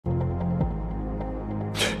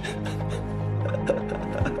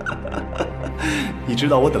你知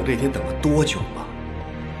道我等这天等了多久吗，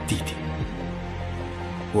弟弟？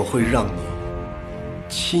我会让你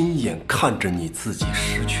亲眼看着你自己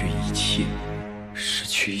失去一切。失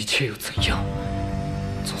去一切又怎样？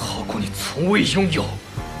总好过你从未拥有。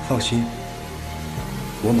放心，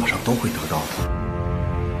我马上都会得到的。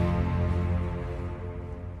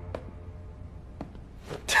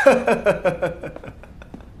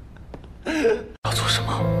要做什么？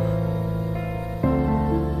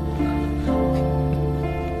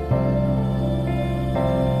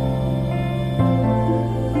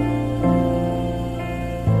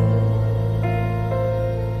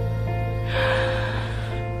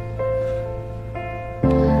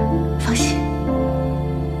放心，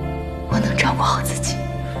我能照顾好自己。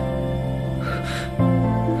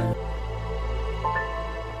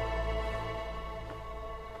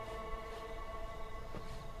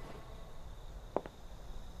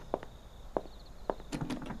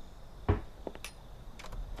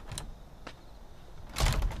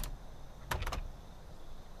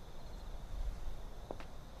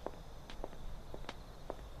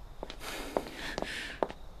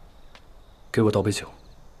给我倒杯酒。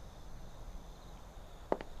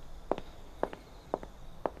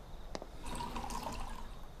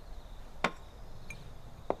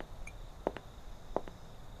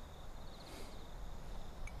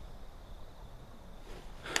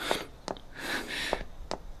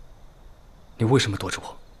你为什么躲着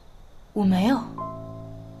我？我没有。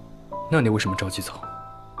那你为什么着急走？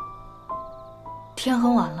天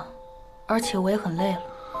很晚了，而且我也很累了。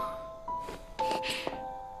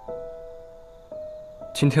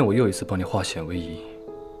今天我又一次帮你化险为夷，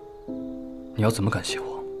你要怎么感谢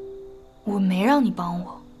我？我没让你帮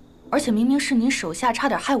我，而且明明是你手下差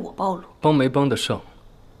点害我暴露。帮没帮得上，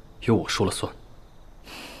由我说了算。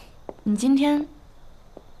你今天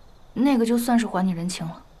那个就算是还你人情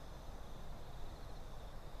了。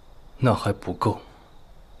那还不够。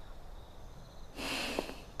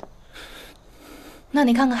那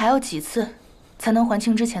你看看还有几次才能还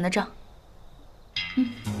清之前的账？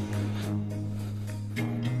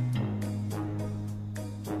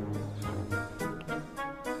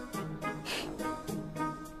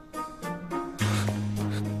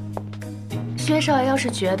薛少爷要是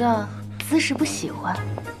觉得姿势不喜欢，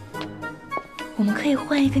我们可以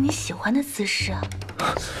换一个你喜欢的姿势啊。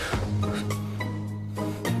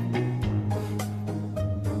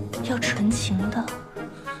要纯情的，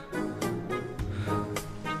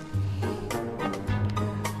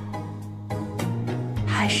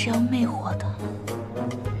还是要魅惑的？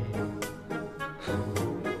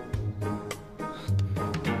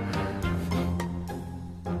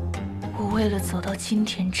我为了走到今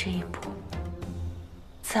天这一步，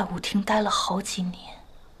在舞厅待了好几年，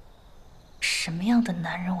什么样的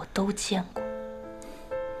男人我都见过。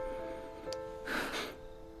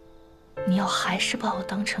你要还是把我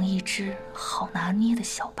当成一只好拿捏的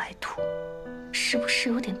小白兔，是不是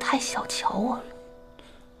有点太小瞧我了？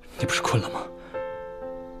你不是困了吗？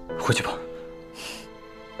回去吧。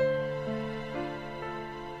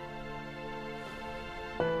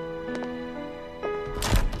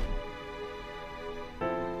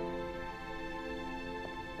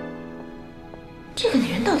这个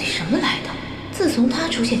女人到底什么来的？自从她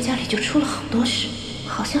出现，家里就出了很多事，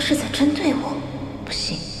好像是在针对我。不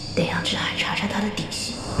行，得让志海查查她的底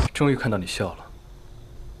细。终于看到你笑了，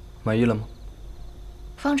满意了吗？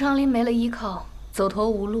方长林没了依靠，走投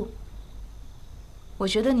无路。我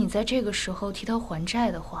觉得你在这个时候替他还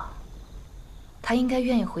债的话，他应该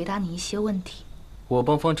愿意回答你一些问题。我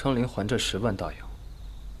帮方长林还这10万大洋，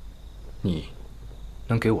你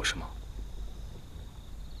能给我什么？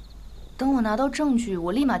等我拿到证据，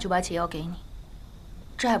我立马就把解药给你。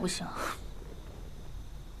这还不行？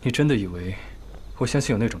你真的以为我相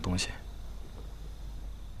信有那种东西？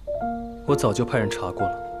我早就派人查过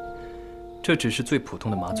了，这只是最普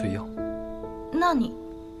通的麻醉药。那你……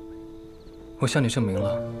我向你证明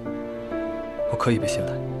了，我可以被信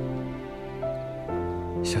赖，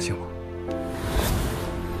相信我。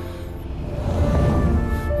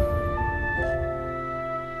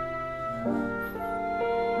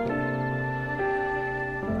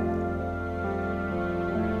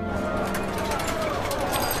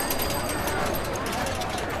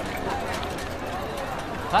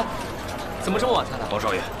哎，怎么这么晚才来？王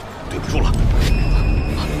少爷，对不住了。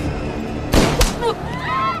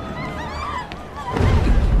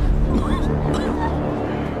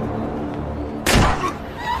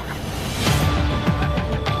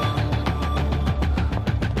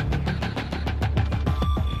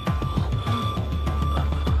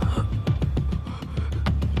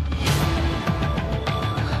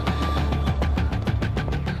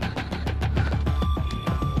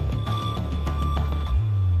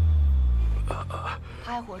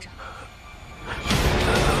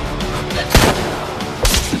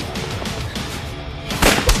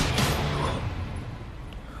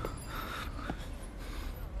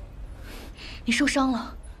你受伤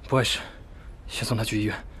了？不碍事，先送他去医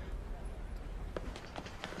院。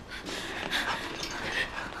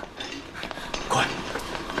快！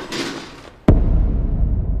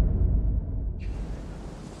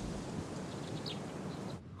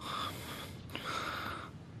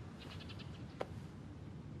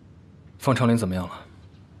方长林怎么样了？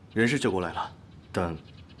人是救过来了，但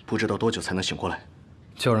不知道多久才能醒过来。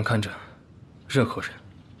叫人看着，任何人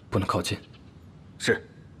不能靠近。是。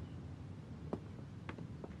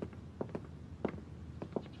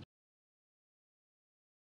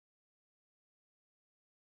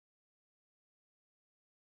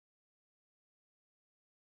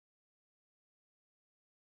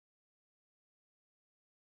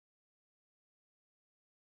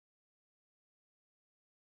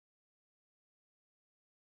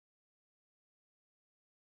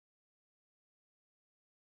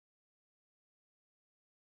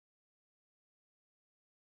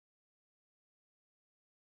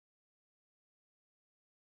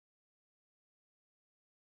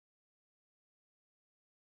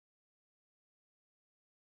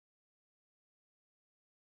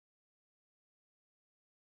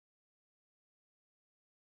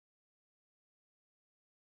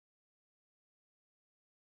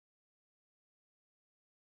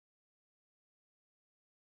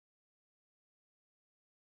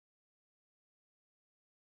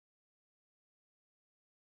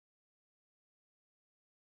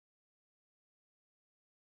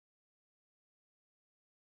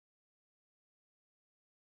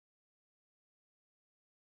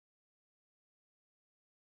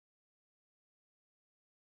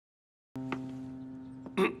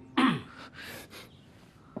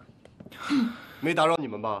没打扰你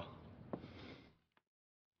们吧？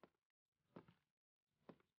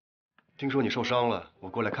听说你受伤了，我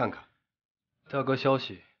过来看看。大哥消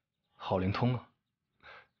息好灵通啊！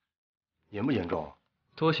严不严重？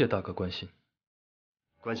多谢大哥关心。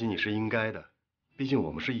关心你是应该的，毕竟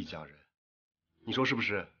我们是一家人。你说是不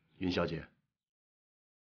是，云小姐？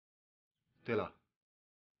对了，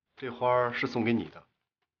这花儿是送给你的。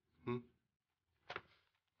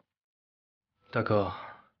大哥，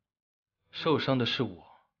受伤的是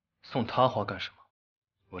我，送他花干什么？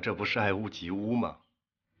我这不是爱屋及乌吗？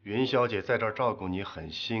云小姐在这儿照顾你很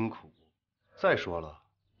辛苦。再说了，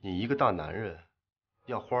你一个大男人，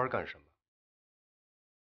要花儿干什么？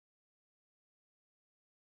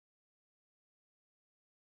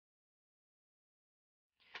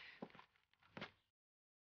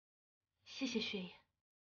谢谢雪野。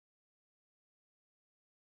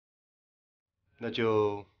那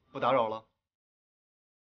就不打扰了，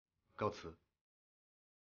告辞。